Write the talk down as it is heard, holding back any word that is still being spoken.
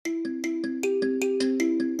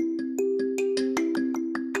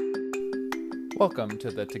Welcome to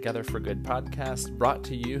the Together for Good podcast, brought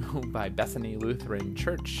to you by Bethany Lutheran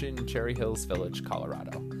Church in Cherry Hills Village,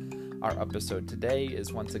 Colorado. Our episode today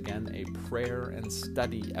is once again a prayer and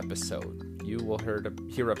study episode. You will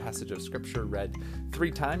hear a passage of scripture read 3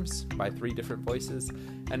 times by 3 different voices,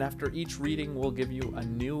 and after each reading we'll give you a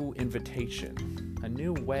new invitation, a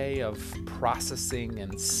new way of processing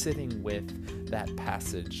and sitting with that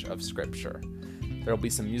passage of scripture. There will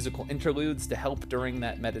be some musical interludes to help during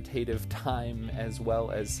that meditative time, as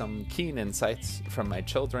well as some keen insights from my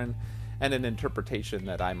children and an interpretation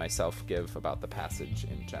that I myself give about the passage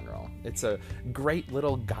in general. It's a great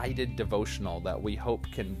little guided devotional that we hope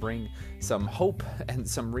can bring some hope and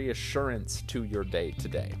some reassurance to your day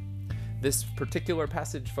today. This particular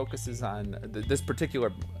episode focuses on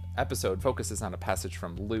a passage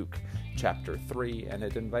from Luke chapter 3, and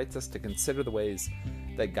it invites us to consider the ways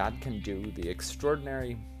that God can do the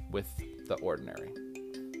extraordinary with the ordinary.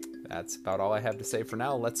 That's about all I have to say for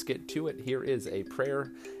now. Let's get to it. Here is a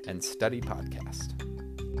prayer and study podcast.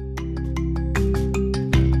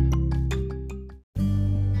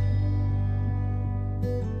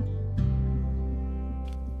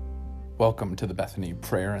 Welcome to the Bethany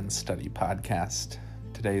Prayer and Study podcast.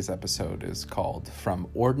 Today's episode is called From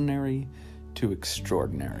Ordinary to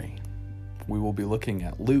Extraordinary. We will be looking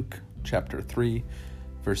at Luke chapter 3,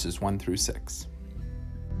 verses 1 through 6.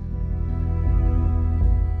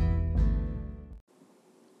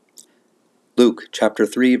 Luke chapter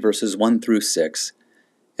 3, verses 1 through 6.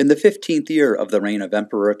 In the 15th year of the reign of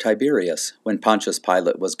Emperor Tiberius, when Pontius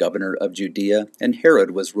Pilate was governor of Judea, and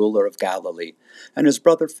Herod was ruler of Galilee, and his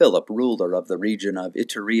brother Philip ruler of the region of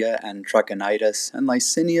Iturea and Trachonitis, and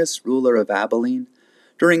Licinius ruler of Abilene,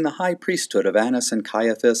 during the high priesthood of Annas and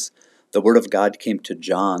Caiaphas, the word of God came to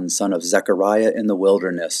John, son of Zechariah, in the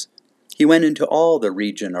wilderness. He went into all the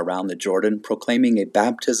region around the Jordan, proclaiming a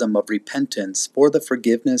baptism of repentance for the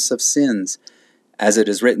forgiveness of sins, as it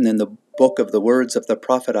is written in the book of the words of the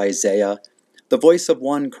prophet Isaiah, the voice of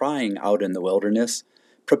one crying out in the wilderness,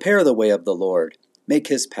 "Prepare the way of the Lord, make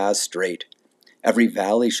his paths straight. Every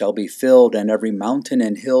valley shall be filled, and every mountain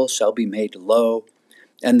and hill shall be made low,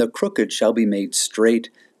 and the crooked shall be made straight,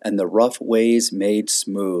 and the rough ways made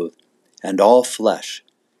smooth, and all flesh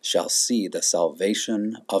shall see the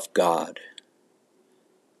salvation of God."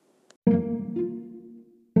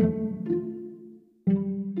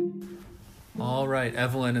 All right,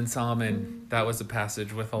 Evelyn and Solomon, that was a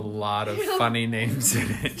passage with a lot of funny names in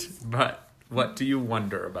it. But what do you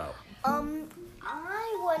wonder about?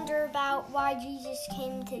 I wonder about why Jesus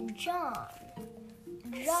came to John.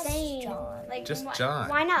 Just John.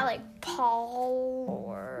 Why not like Paul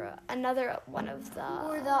or another one of the...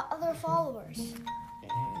 Or the other followers.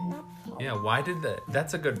 Not Paul. Yeah, why did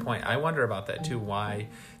that's a good point. I wonder about that too, why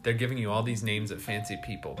they're giving you all these names of fancy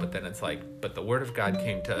people, but then it's like, but the word of God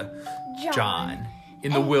came to John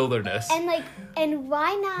in the wilderness. And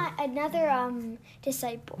why not another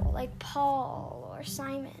disciple like Paul or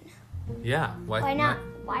Simon? Yeah, Why not?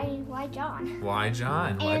 Why John? Why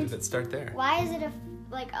John? Why And did it start there? Why is it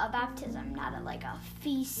a baptism, not a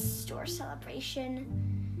feast or celebration?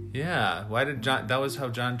 Yeah, why did John? That was how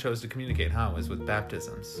John chose to communicate, huh? It was with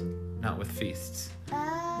baptisms, not with feasts.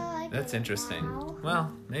 That's interesting. Know.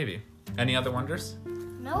 Well, maybe. Any other wonders?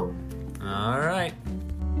 Nope. All right.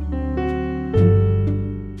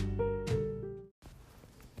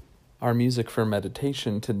 Our music for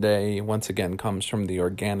meditation today once again comes from the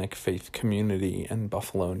Organic Faith Community in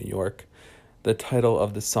Buffalo, New York. The title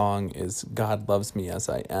of the song is God Loves Me As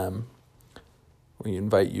I Am. We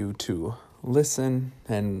invite you to listen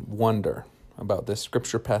and wonder about this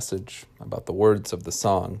scripture passage, about the words of the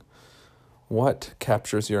song. What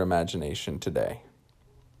captures your imagination today?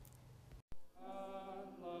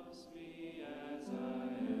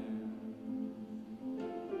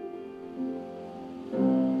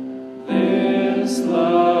 This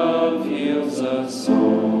love heals us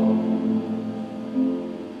all.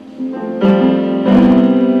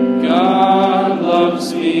 God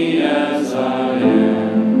loves me as I am.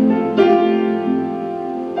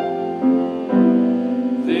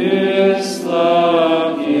 This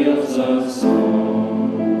love heals us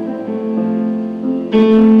all.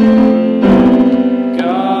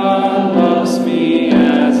 God loves me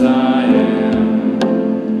as I am.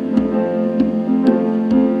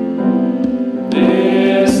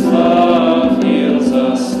 This love heals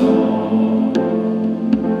us all.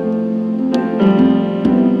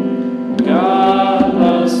 God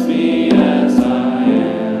loves me as I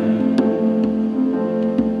am.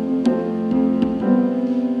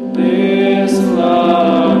 This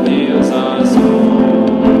love heals us all.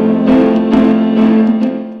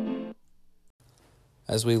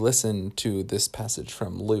 As we listen to this passage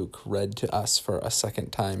from Luke read to us for a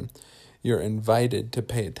second time, you're invited to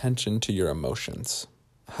pay attention to your emotions.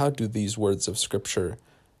 How do these words of Scripture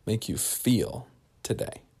make you feel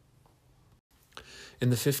today? In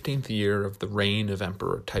the 15th year of the reign of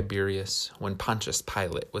Emperor Tiberius, when Pontius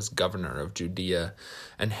Pilate was governor of Judea,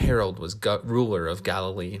 and Herod was ruler of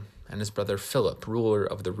Galilee, and his brother Philip, ruler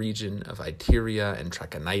of the region of Iturea and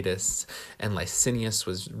Trachonitis, and Licinius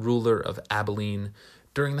was ruler of Abilene,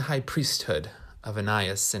 during the high priesthood of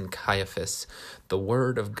Annas and Caiaphas, the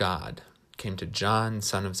word of God came to John,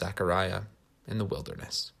 son of Zechariah, in the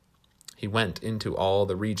wilderness. He went into all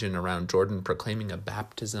the region around Jordan, proclaiming a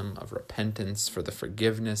baptism of repentance for the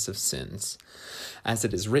forgiveness of sins, as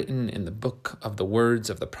it is written in the book of the words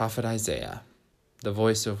of the prophet Isaiah, the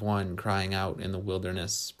voice of one crying out in the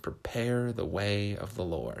wilderness, "Prepare the way of the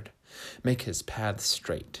Lord, make his paths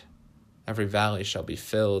straight. Every valley shall be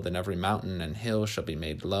filled, and every mountain and hill shall be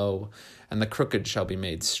made low, and the crooked shall be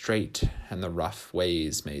made straight, and the rough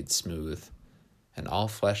ways made smooth. And all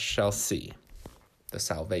flesh shall see the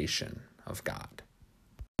salvation of God."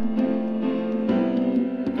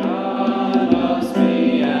 God loves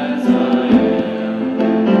me as I am.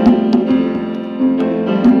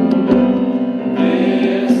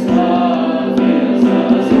 This love is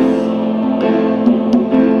a song.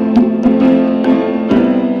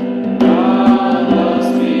 God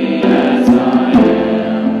loves me as I am.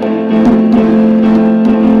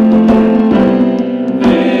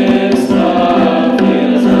 This love is a song.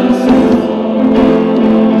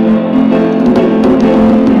 God loves me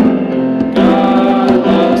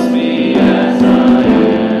as I am.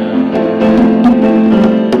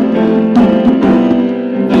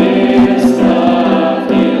 This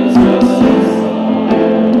love is a song.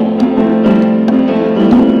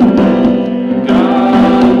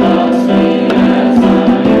 God loves me as I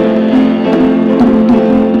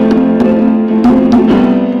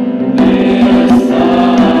am. This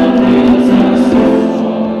love is a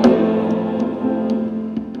song.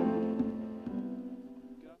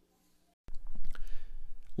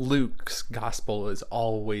 Luke's gospel is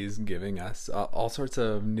always giving us all sorts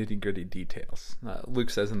of nitty-gritty details. Luke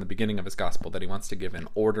says in the beginning of his gospel that he wants to give an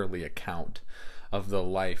orderly account of the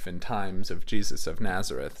life and times of Jesus of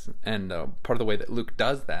Nazareth. And part of the way that Luke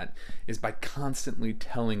does that is by constantly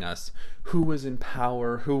telling us who was in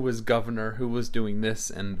power, who was governor, who was doing this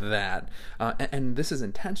and that. And this is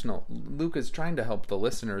intentional. Luke is trying to help the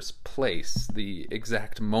listeners place the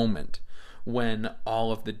exact moment when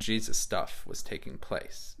all of the Jesus stuff was taking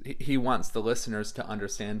place. He wants the listeners to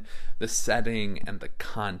understand the setting and the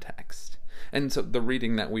context. And so the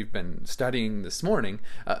reading that we've been studying this morning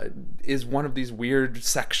is one of these weird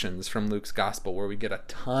sections from Luke's gospel where we get a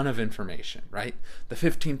ton of information, right? The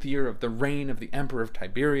 15th year of the reign of the emperor of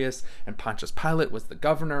Tiberius, and Pontius Pilate was the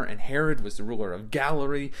governor, and Herod was the ruler of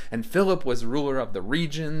Galilee, and Philip was ruler of the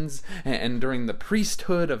regions, and during the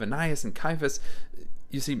priesthood of Annas and Caiaphas.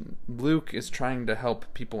 You see, Luke is trying to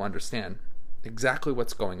help people understand exactly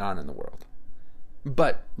what's going on in the world.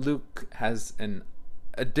 But Luke has an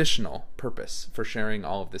additional purpose for sharing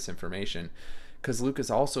all of this information, because Luke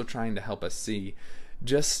is also trying to help us see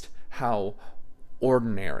just how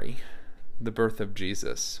ordinary the birth of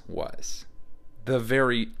Jesus was. The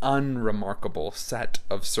very unremarkable set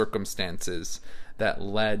of circumstances that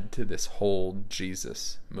led to this whole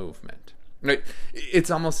Jesus movement. Right? It's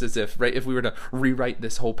almost as if, right, if we were to rewrite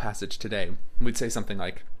this whole passage today, we'd say something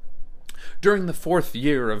like, during the 4th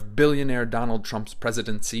year of billionaire Donald Trump's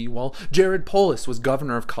presidency, while Jared Polis was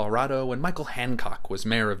governor of Colorado, and Michael Hancock was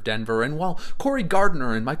mayor of Denver, and while Cory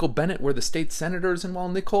Gardner and Michael Bennett were the state senators, and while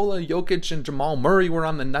Nikola Jokic and Jamal Murray were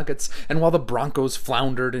on the Nuggets, and while the Broncos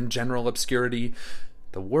floundered in general obscurity,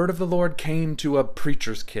 the word of the Lord came to a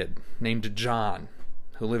preacher's kid named John,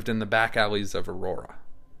 who lived in the back alleys of Aurora.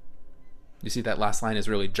 You see, that last line is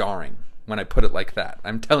really jarring when I put it like that.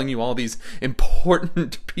 I'm telling you all these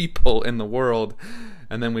important people in the world,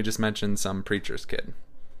 and then we just mentioned some preacher's kid.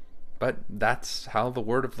 But that's how the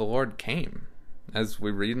word of the Lord came. As we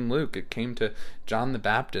read in Luke, it came to John the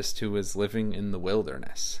Baptist, who was living in the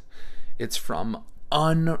wilderness. It's from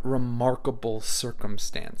unremarkable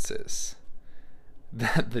circumstances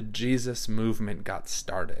that the Jesus movement got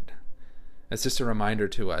started. It's just a reminder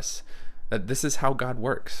to us that this is how God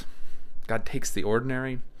works. God takes the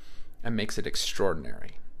ordinary and makes it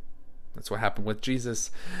extraordinary. That's what happened with Jesus.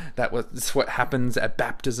 That's what happens at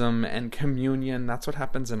baptism and communion. That's what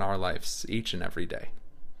happens in our lives each and every day.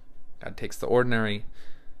 God takes the ordinary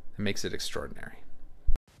and makes it extraordinary.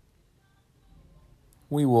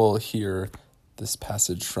 We will hear this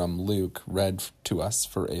passage from Luke read to us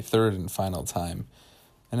for a third and final time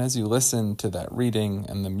And as you listen to that reading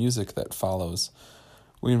and the music that follows,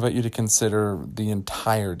 we invite you to consider the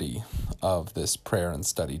entirety of this prayer and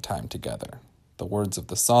study time together. The words of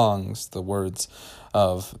the songs, the words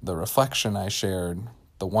of the reflection I shared,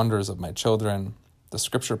 the wonders of my children, the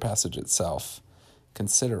scripture passage itself.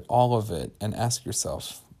 Consider all of it and ask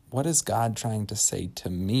yourself, what is God trying to say to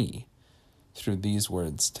me through these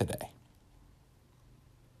words today?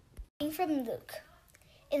 From Luke.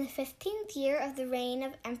 In the 15th year of the reign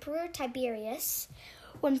of Emperor Tiberius,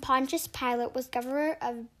 when Pontius Pilate was governor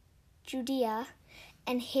of Judea,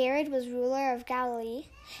 and Herod was ruler of Galilee,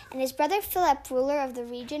 and his brother Philip ruler of the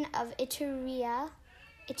region of Iturea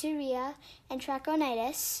and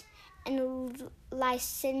Trachonitis, and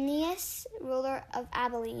Licinius ruler of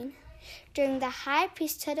Abilene, during the high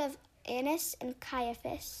priesthood of Annas and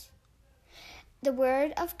Caiaphas, the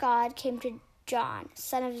word of God came to John,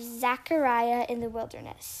 son of Zechariah, in the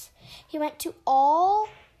wilderness. He went to all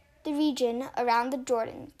the region around the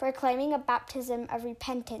Jordan, proclaiming a baptism of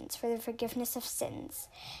repentance for the forgiveness of sins.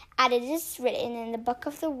 As it is written in the book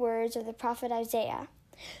of the words of the prophet Isaiah,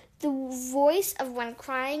 the voice of one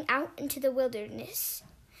crying out into the wilderness,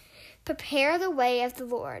 prepare the way of the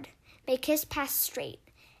Lord, make his path straight.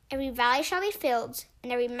 Every valley shall be filled,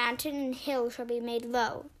 and every mountain and hill shall be made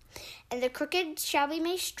low, and the crooked shall be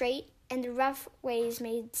made straight, and the rough ways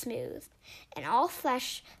made smooth, and all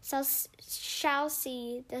flesh shall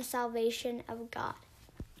see the salvation of God.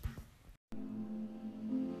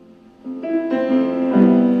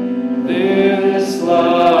 This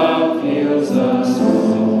love heals us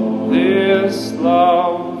all. This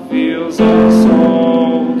love heals us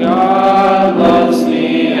all. God loves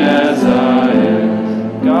me as I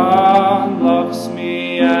am. God loves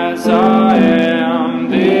me as I am.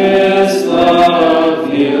 This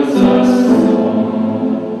love heals us all.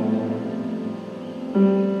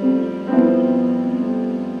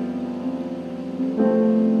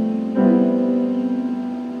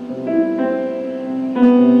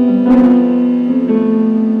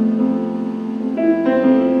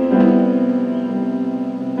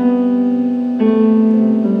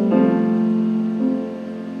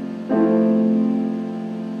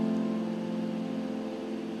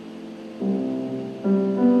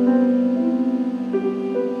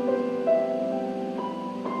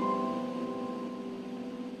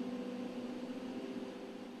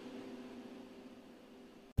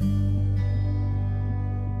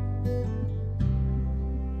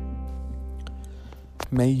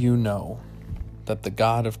 May you know that the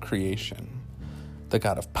God of creation, the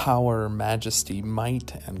God of power, majesty,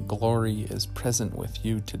 might, and glory is present with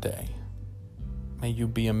you today. May you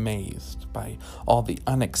be amazed by all the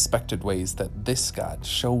unexpected ways that this God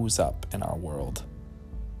shows up in our world.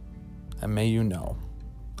 And may you know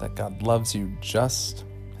that God loves you just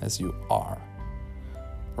as you are,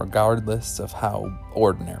 regardless of how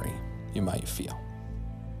ordinary you might feel.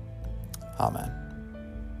 Amen.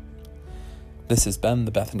 This has been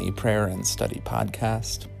the Bethany Prayer and Study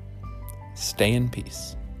Podcast. Stay in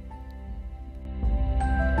peace.